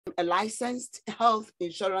a licensed health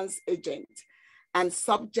insurance agent and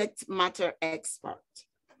subject matter expert.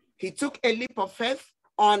 He took a leap of faith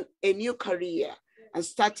on a new career and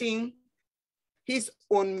starting in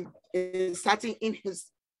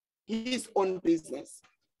his own business.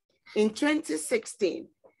 In 2016,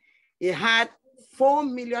 he had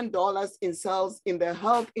 $4 million in sales in the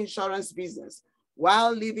health insurance business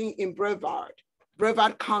while living in Brevard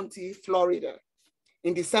County, Florida.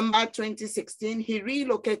 In December 2016, he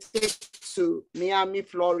relocated to Miami,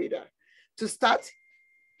 Florida to start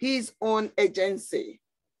his own agency.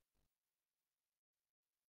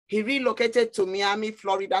 He relocated to Miami,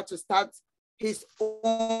 Florida to start his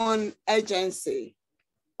own agency.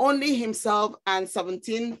 Only himself and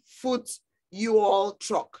 17-foot U-Haul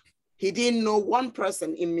truck. He didn't know one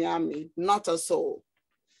person in Miami, not a soul.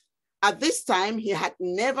 At this time, he had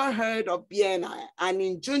never heard of BNI, and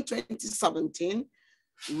in June 2017,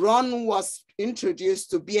 Ron was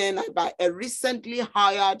introduced to BNI by a recently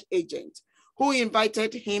hired agent who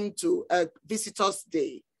invited him to a visitor's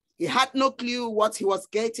day. He had no clue what he was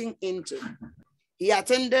getting into. He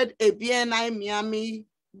attended a BNI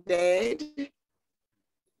Miami-Dade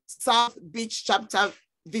South Beach chapter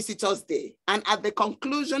visitors day. And at the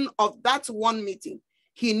conclusion of that one meeting,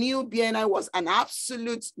 he knew BNI was an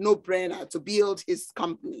absolute no-brainer to build his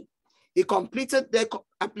company. He completed the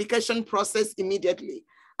application process immediately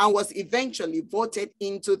and was eventually voted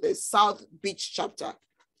into the South Beach chapter.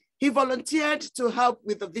 He volunteered to help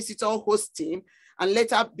with the visitor host team and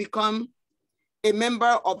later become a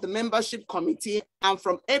member of the membership committee. And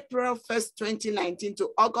from April 1st, 2019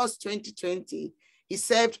 to August 2020, he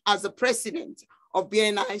served as the president of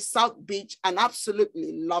BNI South Beach and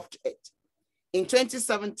absolutely loved it. In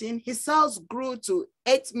 2017, his sales grew to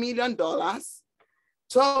 $8 million,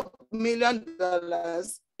 $12 million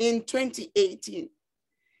in 2018,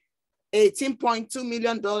 $18.2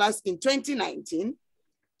 million in 2019,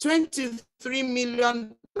 $23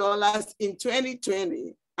 million in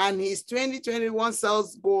 2020, and his 2021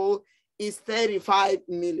 sales goal is $35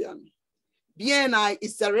 million. BNI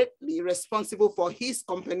is directly responsible for his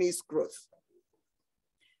company's growth.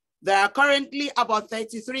 There are currently about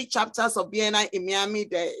 33 chapters of BNI in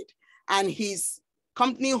Miami-Dade, and his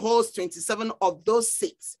company holds 27 of those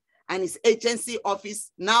seats, and his agency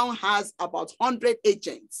office now has about 100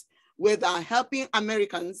 agents, where they are helping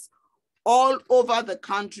Americans all over the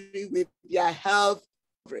country with their health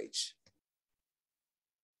coverage.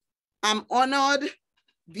 I'm honored.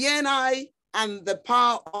 BNI and the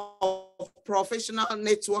power of professional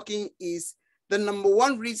networking is the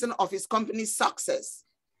 #1 reason of his company's success,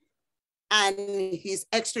 and he's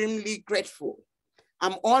extremely grateful.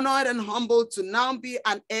 I'm honored and humbled to now be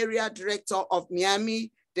an area director of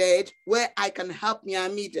Miami-Dade, where I can help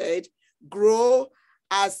Miami-Dade grow,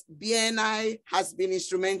 as BNI has been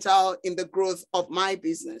instrumental in the growth of my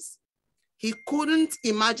business. He couldn't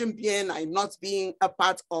imagine BNI not being a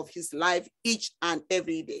part of his life each and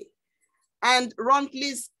every day. And Ron,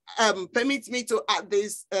 please permit me to add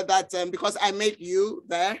this, because I met you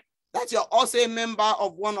there, that you're also a member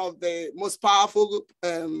of one of the most powerful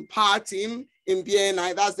power team in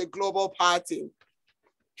BNI, that's the global power team.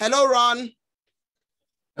 Hello, Ron.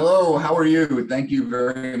 Hello, how are you? Thank you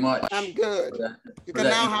very much. I'm good. You can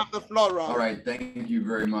now have the floor, Ron. All right, thank you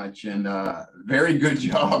very much. And very good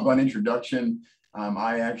job on introduction.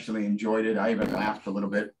 I actually enjoyed it. I even laughed a little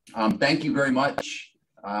bit. Thank you very much.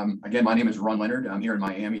 Again, my name is Ron Leonard. I'm here in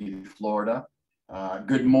Miami, Florida.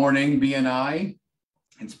 Good morning, BNI.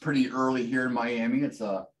 It's pretty early here in Miami. It's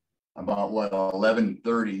about, what,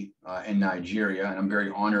 11:30 in Nigeria. And I'm very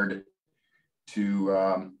honored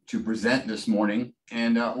to present this morning.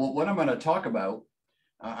 And what I'm going to talk about,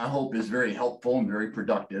 I hope is very helpful and very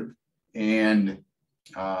productive. And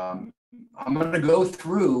I'm going to go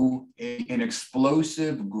through an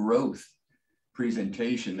explosive growth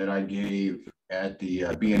presentation that I gave at the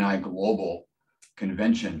BNI Global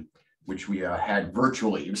Convention, which we had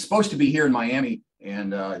virtually. It was supposed to be here in Miami,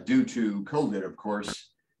 and due to COVID, of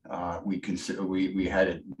course, we had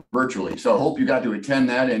it virtually. So I hope you got to attend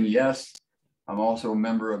that. And yes, I'm also a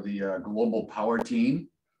member of the Global Power Team,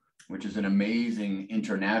 which is an amazing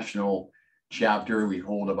international chapter. We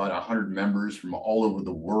hold about 100 members from all over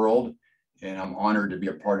the world, and I'm honored to be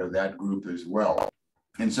a part of that group as well.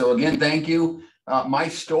 And so again, thank you. My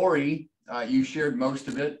story, you shared most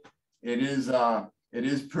of it. It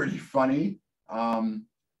is pretty funny.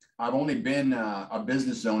 I've only been a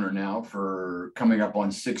business owner now for coming up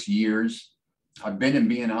on 6 years. I've been in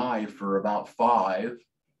BNI for about 5.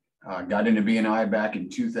 Got into BNI back in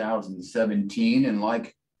 2017, and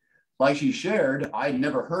like she shared, I'd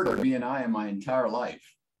never heard of BNI in my entire life.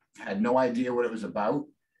 Had no idea what it was about.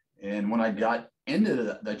 And when I got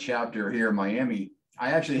into the chapter here in Miami,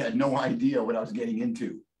 I actually had no idea what I was getting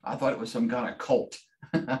into. I thought it was some kind of cult.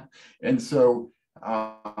 And so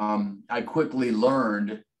I quickly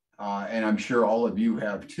learned, and I'm sure all of you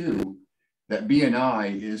have too, that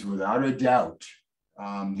BNI is without a doubt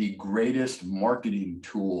the greatest marketing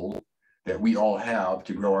tool that we all have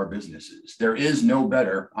to grow our businesses. There is no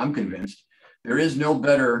better, I'm convinced, there is no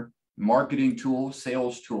better marketing tool,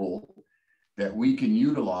 sales tool that we can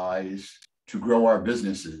utilize to grow our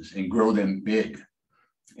businesses and grow them big.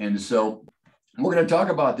 And so we're going to talk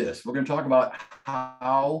about this. We're going to talk about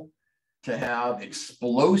how to have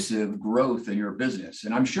explosive growth in your business.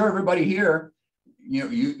 And I'm sure everybody here,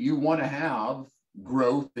 you want to have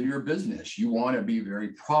growth in your business. You want to be very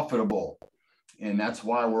profitable. And that's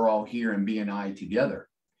why we're all here in BNI together.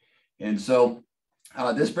 And so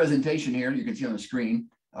this presentation here, you can see on the screen,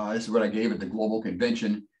 this is what I gave at the global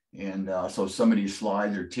convention. And so some of these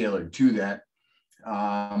slides are tailored to that.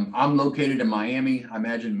 I'm located in Miami. I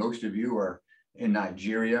imagine most of you are in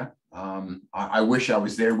Nigeria. I wish I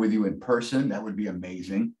was there with you in person. That would be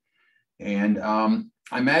amazing. And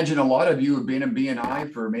I imagine a lot of you have been in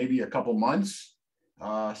BNI for maybe a couple months.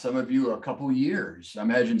 Some of you a couple years. I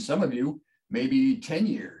imagine some of you maybe 10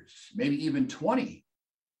 years, maybe even 20.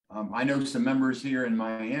 I know some members here in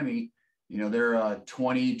Miami, they're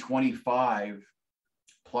 20, 25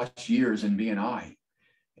 plus years in BNI.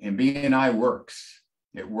 And BNI works.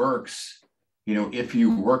 It works, if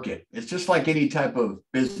you work it. It's just like any type of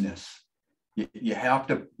business. You have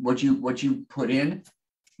to, what you put in,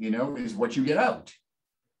 is what you get out.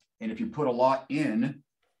 And if you put a lot in,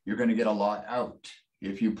 you're going to get a lot out.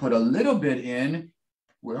 If you put a little bit in,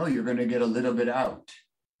 well, you're going to get a little bit out.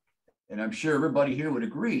 And I'm sure everybody here would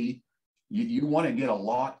agree, you want to get a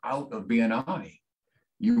lot out of BNI.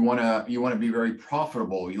 You want to be very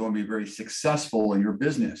profitable. You want to be very successful in your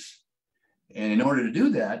business. And in order to do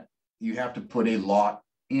that, you have to put a lot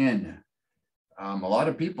in. A lot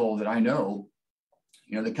of people that I know,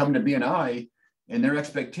 they come to BNI and their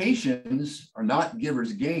expectations are not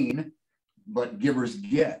givers gain, but givers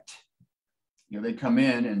get. They come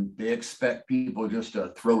in and they expect people just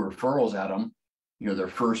to throw referrals at them, their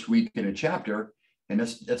first week in a chapter, and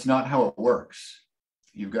that's not how it works.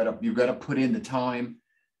 You've got to put in the time,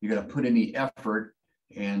 you got to put in the effort,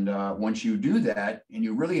 and once you do that and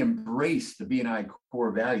you really embrace the BNI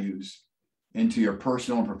core values into your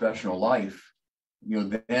personal and professional life,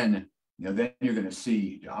 then you're going to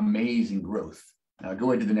see amazing growth.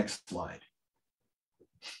 Go into the next slide.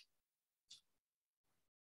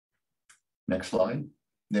 Next slide.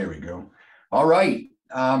 There we go. All right.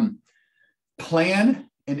 Plan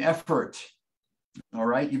and effort. All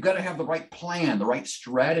right. You've got to have the right plan, the right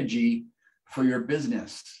strategy for your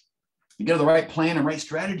business. You got the right plan and right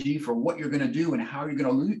strategy for what you're going to do and how you're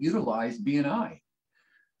going to utilize BNI.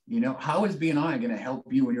 How is BNI going to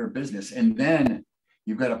help you in your business? And then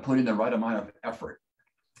you've got to put in the right amount of effort.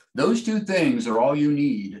 Those two things are all you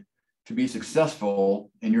need to be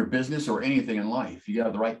successful in your business or anything in life. You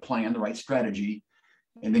got the right plan, the right strategy,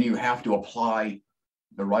 and then you have to apply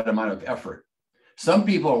the right amount of effort. Some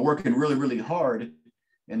people are working really, really hard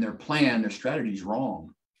and their plan, their strategy is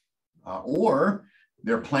wrong. Or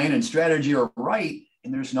their plan and strategy are right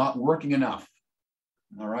and there's not working enough.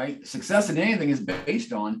 All right. Success in anything is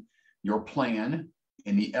based on your plan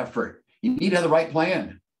and the effort. You need to have the right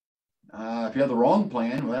plan. If you have the wrong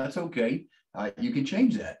plan, well, that's okay. You can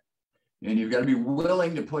change that. And you've got to be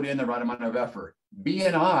willing to put in the right amount of effort.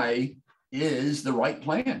 BNI is the right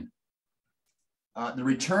plan. The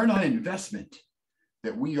return on investment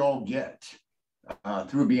that we all get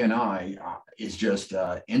through BNI is just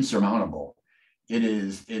insurmountable. It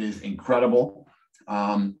is incredible.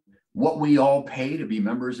 What we all pay to be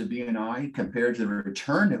members of BNI compared to the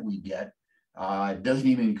return that we get doesn't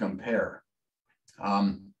even compare.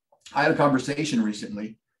 I had a conversation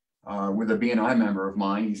recently with a BNI member of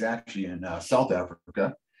mine. He's actually in South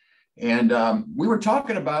Africa. And we were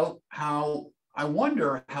talking about how I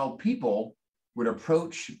wonder how people would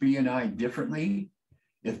approach BNI differently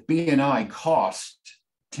if BNI cost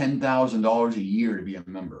 $10,000 a year to be a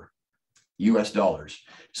member, US dollars.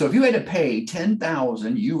 So if you had to pay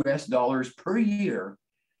 $10,000 US dollars per year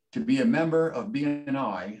to be a member of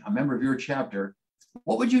BNI, a member of your chapter,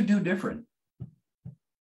 what would you do different?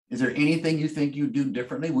 Is there anything you think you'd do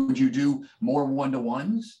differently? Would you do more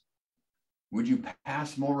one-to-ones? Would you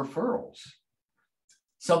pass more referrals?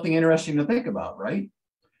 Something interesting to think about, right?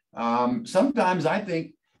 Sometimes I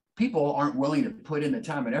think people aren't willing to put in the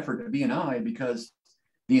time and effort at BNI because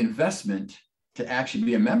the investment to actually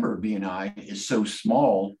be a member of BNI is so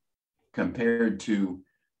small compared to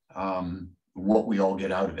what we all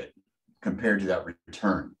get out of it compared to that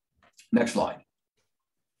return. Next slide.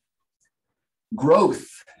 Growth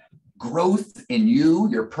in you,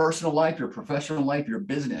 your personal life, your professional life, your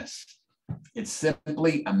business. It's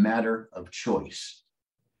simply a matter of choice.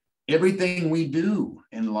 Everything we do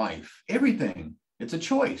in life, everything, it's a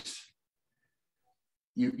choice.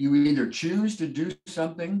 You either choose to do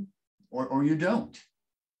something or you don't.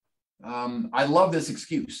 I love this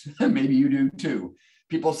excuse. Maybe you do too.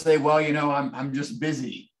 People say, well, I'm just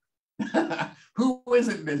busy. Who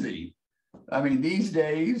isn't busy? I mean, these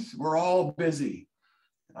days, we're all busy.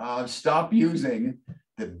 Stop using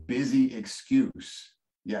the busy excuse.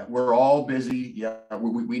 Yeah, we're all busy. Yeah,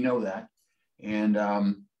 we know that. And,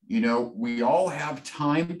 we all have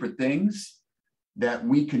time for things that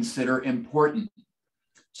we consider important.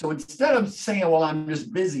 So instead of saying, well, I'm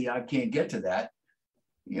just busy, I can't get to that,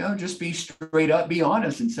 just be straight up, be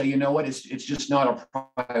honest and say, you know what, it's just not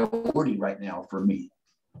a priority right now for me.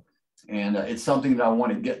 And it's something that I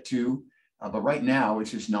want to get to, but right now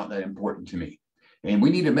it's just not that important to me. And we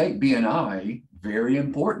need to make BNI very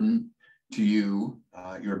important to you,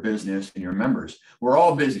 your business and your members. We're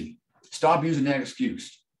all busy. Stop using that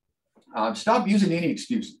excuse. Stop using any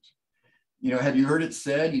excuses. Have you heard it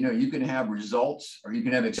said, you can have results or you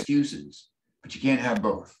can have excuses, but you can't have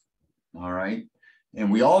both. All right.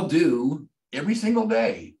 And we all do every single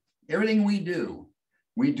day. Everything we do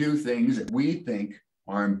things that we think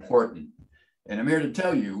are important. And I'm here to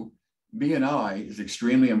tell you, BNI is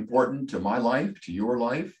extremely important to my life, to your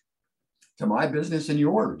life, to my business and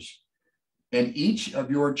yours. And each of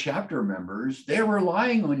your chapter members, they're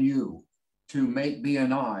relying on you to make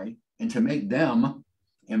BNI and to make them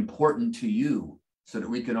important to you so that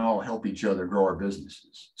we can all help each other grow our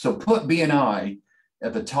businesses. So put BNI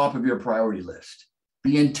at the top of your priority list.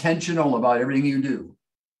 Be intentional about everything you do.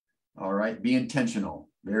 All right, be intentional.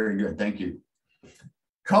 Very good, thank you.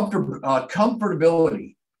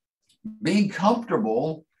 Comfortability. Being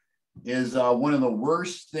comfortable is one of the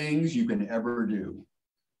worst things you can ever do.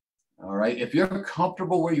 All right, if you're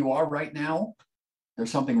comfortable where you are right now, there's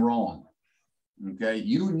something wrong. Okay,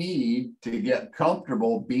 you need to get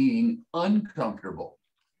comfortable being uncomfortable.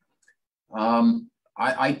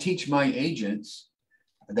 I teach my agents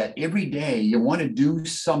that every day you want to do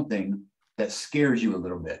something that scares you a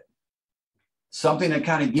little bit. Something that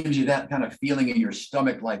kind of gives you that kind of feeling in your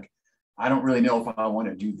stomach, like, I don't really know if I want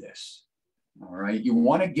to do this. All right, you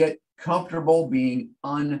want to get comfortable being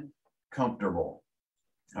uncomfortable.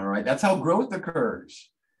 All right, that's how growth occurs.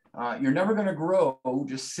 You're never going to grow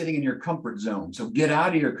just sitting in your comfort zone. So get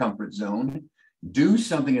out of your comfort zone, do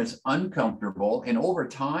something that's uncomfortable, and over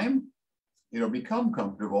time, it'll become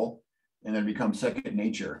comfortable and then become second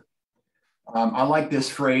nature. I like this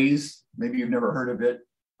phrase. Maybe you've never heard of it.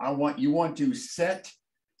 You want to set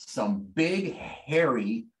some big,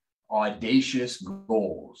 hairy, audacious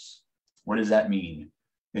goals. What does that mean?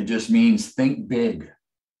 It just means think big.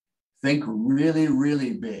 Think really,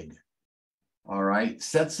 really big. All right,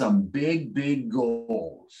 set some big, big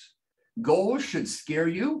goals. Goals should scare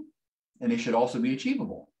you, and they should also be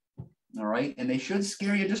achievable. All right, and they should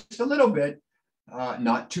scare you just a little bit,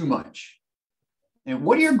 not too much. And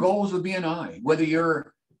what are your goals with BNI? Whether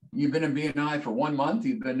you've been in BNI for 1 month,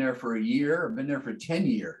 you've been there for a year, or been there for 10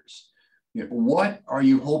 years. What are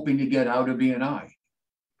you hoping to get out of BNI?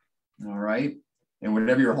 All right, and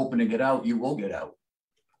whatever you're hoping to get out, you will get out.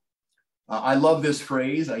 I love this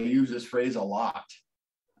phrase. I use this phrase a lot.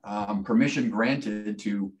 Permission granted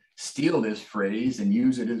to steal this phrase and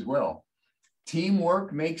use it as well.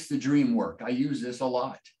 Teamwork makes the dream work. I use this a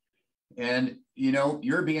lot. And,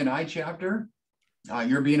 your BNI chapter,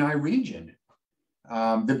 your BNI region,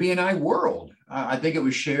 the BNI world. I think it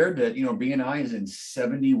was shared that, BNI is in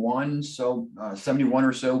 71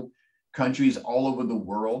 or so countries all over the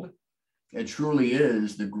world. It truly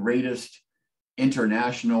is the greatest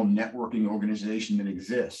international networking organization that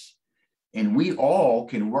exists. And we all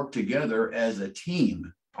can work together as a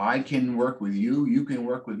team. I can work with you, you can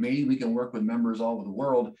work with me, we can work with members all over the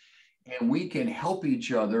world, and we can help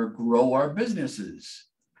each other grow our businesses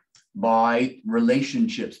by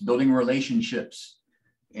relationships, building relationships,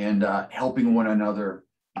 and helping one another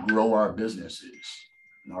grow our businesses.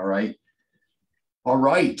 All right. All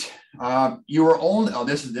right. You are only,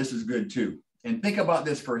 this is good too. And think about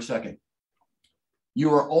this for a second.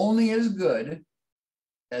 You are only as good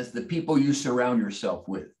as the people you surround yourself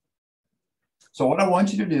with. So what I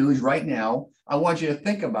want you to do is right now, I want you to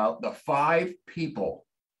think about the 5 people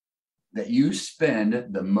that you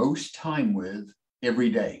spend the most time with every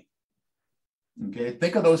day. Okay,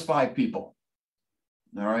 think of those 5 people.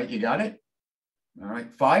 All right, you got it? All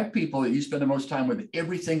right. 5 people that you spend the most time with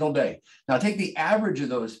every single day. Now take the average of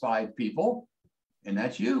those 5 people, and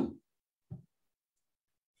that's you.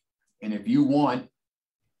 And if you want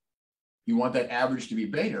that average to be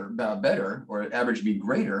better, or average to be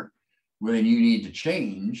greater, well, then you need to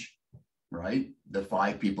change, right? The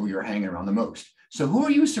 5 people you're hanging around the most. So who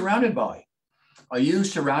are you surrounded by? Are you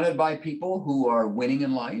surrounded by people who are winning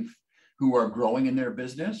in life, who are growing in their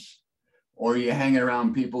business? Or are you hanging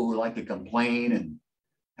around people who like to complain and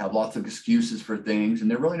have lots of excuses for things, and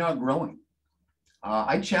they're really not growing?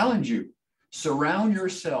 I challenge you, surround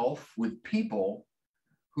yourself with people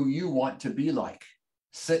who you want to be like.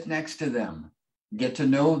 Sit next to them, get to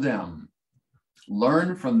know them,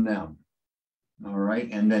 learn from them, all right?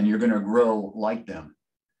 And then you're going to grow like them.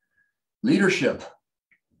 Leadership.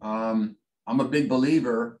 I'm a big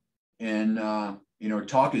believer in,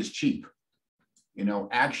 talk is cheap.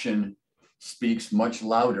 Action speaks much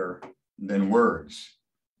louder than words.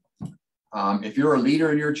 If you're a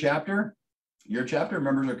leader in your chapter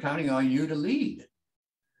members are counting on you to lead.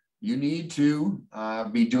 You need to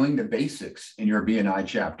be doing the basics in your BNI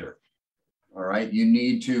chapter. All right. You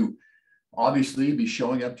need to obviously be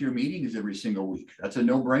showing up to your meetings every single week. That's a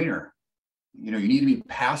no-brainer. You need to be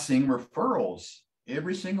passing referrals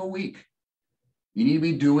every single week. You need to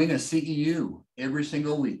be doing a CEU every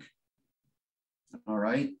single week. All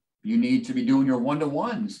right. You need to be doing your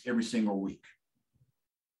one-to-ones every single week.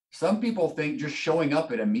 Some people think just showing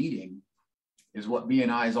up at a meeting is what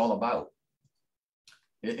BNI is all about.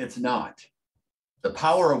 It's not. The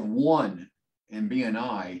power of one in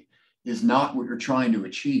BNI is not what you're trying to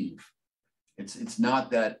achieve. It's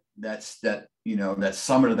not that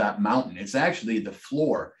summit of that mountain. It's actually the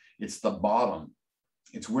floor. It's the bottom.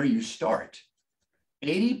 It's where you start.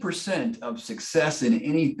 80% of success in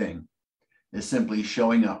anything is simply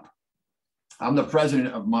showing up. I'm the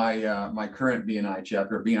president of my current BNI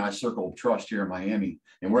chapter, BNI Circle of Trust here in Miami,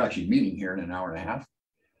 and we're actually meeting here in an hour and a half.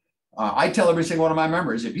 I tell every single one of my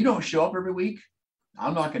members, if you don't show up every week,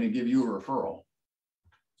 I'm not going to give you a referral.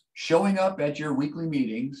 Showing up at your weekly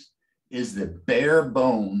meetings is the bare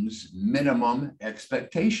bones minimum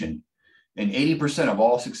expectation. And 80% of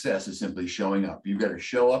all success is simply showing up. You've got to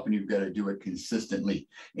show up and you've got to do it consistently.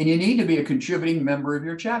 And you need to be a contributing member of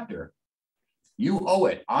your chapter. You owe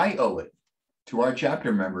it. I owe it to our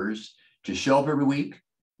chapter members to show up every week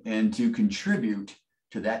and to contribute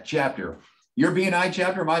to that chapter. Your BNI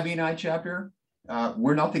chapter, my BNI chapter,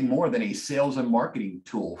 we're nothing more than a sales and marketing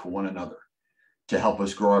tool for one another to help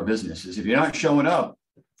us grow our businesses. If you're not showing up,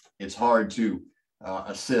 it's hard to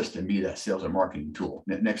assist and be that sales and marketing tool.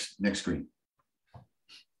 Next screen.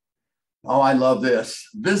 Oh, I love this.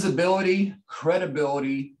 Visibility,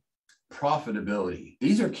 credibility, profitability.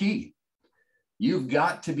 These are key. You've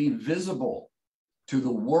got to be visible to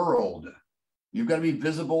the world. You've got to be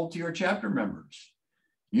visible to your chapter members.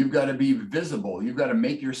 You've got to be visible. You've got to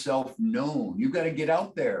make yourself known. You've got to get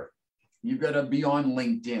out there. You've got to be on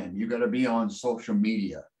LinkedIn. You've got to be on social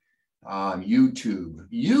media, YouTube.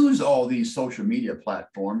 Use all these social media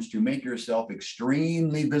platforms to make yourself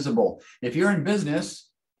extremely visible. If you're in business,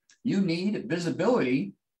 you need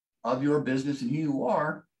visibility of your business and who you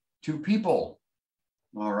are to people.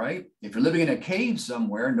 All right. If you're living in a cave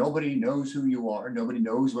somewhere, nobody knows who you are. Nobody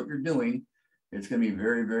knows what you're doing. It's going to be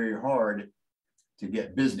very, very hard to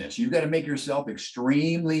get business. You've got to make yourself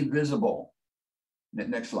extremely visible.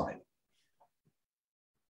 Next slide.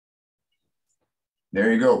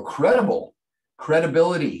 There you go.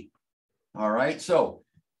 Credibility. All right. So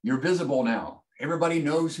you're visible now. Everybody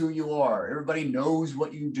knows who you are. Everybody knows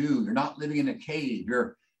what you do. You're not living in a cave.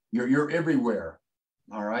 You're everywhere.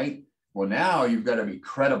 All right. Well, now you've got to be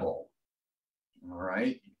credible. All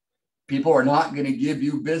right. People are not going to give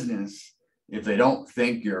you business if they don't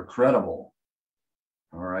think you're credible.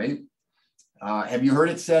 All right. Have you heard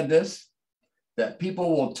it said this? That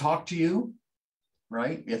people will talk to you,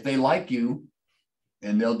 right, if they like you,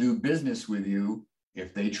 and they'll do business with you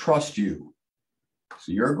if they trust you.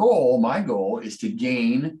 So your goal, my goal, is to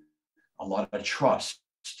gain a lot of trust.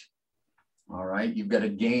 All right. You've got to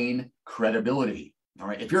gain credibility. All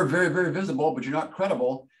right. If you're very, very visible, but you're not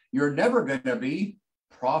credible, you're never going to be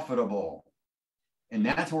profitable. And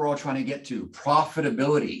that's what we're all trying to get to,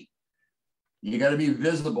 profitability. You got to be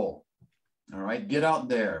visible. All right. Get out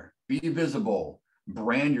there, be visible,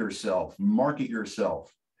 brand yourself, market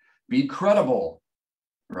yourself, be credible,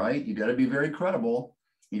 right? You got to be very credible.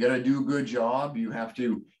 You got to do a good job. You have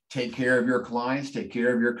to take care of your clients, take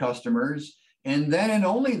care of your customers. And then and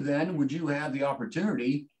only then would you have the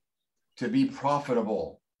opportunity to be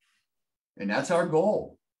profitable. And that's our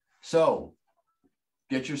goal. So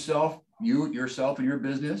get yourself and your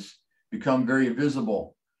business become very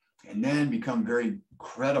visible, and then become very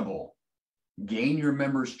credible. Gain your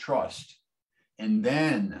members' trust, and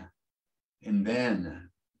then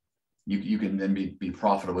you can then be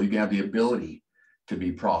profitable. You can have the ability to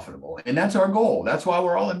be profitable. And that's our goal. That's why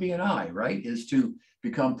we're all in BNI, right? Is to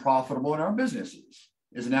become profitable in our businesses.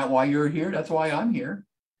 Isn't that why you're here? That's why I'm here.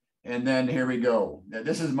 And then here we go. Now,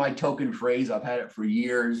 this is my token phrase. I've had it for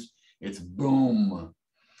years. It's boom.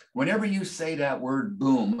 Whenever you say that word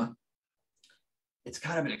boom, it's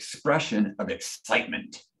kind of an expression of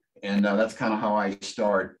excitement. And that's kind of how I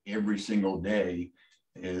start every single day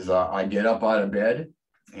is I get up out of bed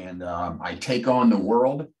and I take on the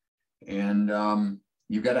world. And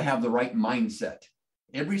you've got to have the right mindset.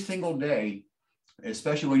 Every single day,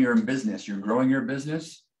 especially when you're in business, you're growing your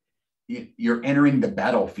business, you're entering the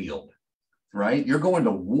battlefield, right? You're going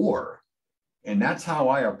to war. And that's how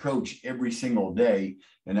I approach every single day.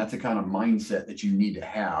 And that's the kind of mindset that you need to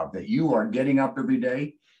have, that you are getting up every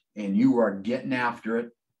day and you are getting after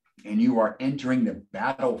it and you are entering the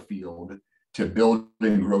battlefield to build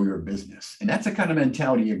and grow your business. And that's the kind of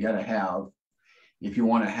mentality you got to have if you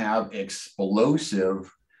want to have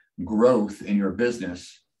explosive growth in your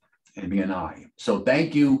business and BNI. So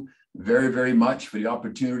thank you very, very much for the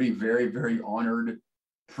opportunity. Very, very honored,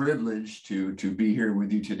 privileged to be here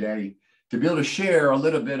with you today, to be able to share a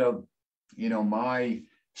little bit of, my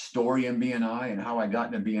story in BNI and how I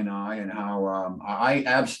got into BNI and how I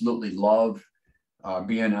absolutely love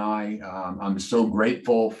BNI. I'm so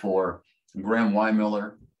grateful for Graham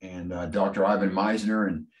Weimiller and Dr. Ivan Meisner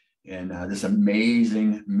and this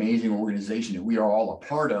amazing organization that we are all a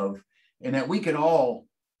part of, and that we can all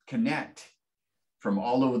connect from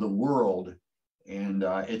all over the world. And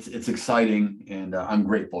it's exciting, and I'm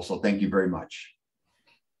grateful. So thank you very much.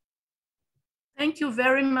 Thank you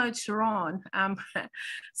very much, Ron. I'm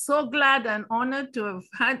so glad and honored to have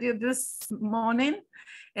had you this morning,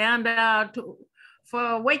 and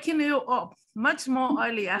for waking you up much more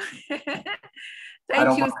earlier.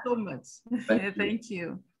 Thank you so much. Thank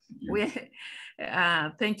you.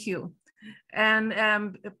 Thank you.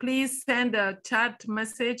 And please send a chat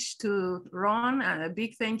message to Ron, and a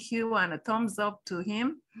big thank you and a thumbs up to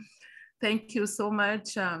him. Thank you so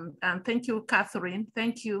much. And thank you, Catherine.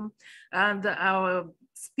 Thank you. And our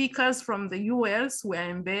speakers from the US were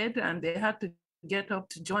in bed and they had to get up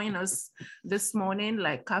to join us this morning,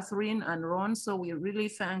 like Catherine and Ron. So we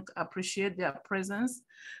really appreciate their presence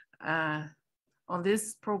on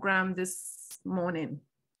this program this morning.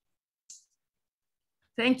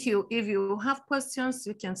 Thank you. If you have questions,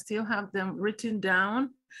 you can still have them written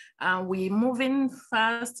down. We're moving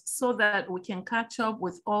fast so that we can catch up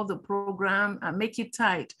with all the program and make it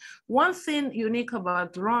tight. One thing unique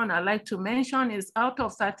about Ron I'd like to mention is out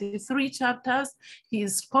of 33 chapters,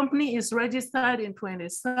 his company is registered in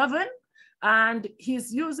 27, and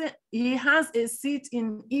he has a seat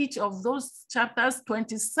in each of those chapters.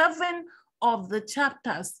 27 of the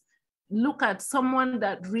chapters look at someone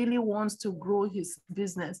that really wants to grow his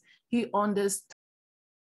business. He understands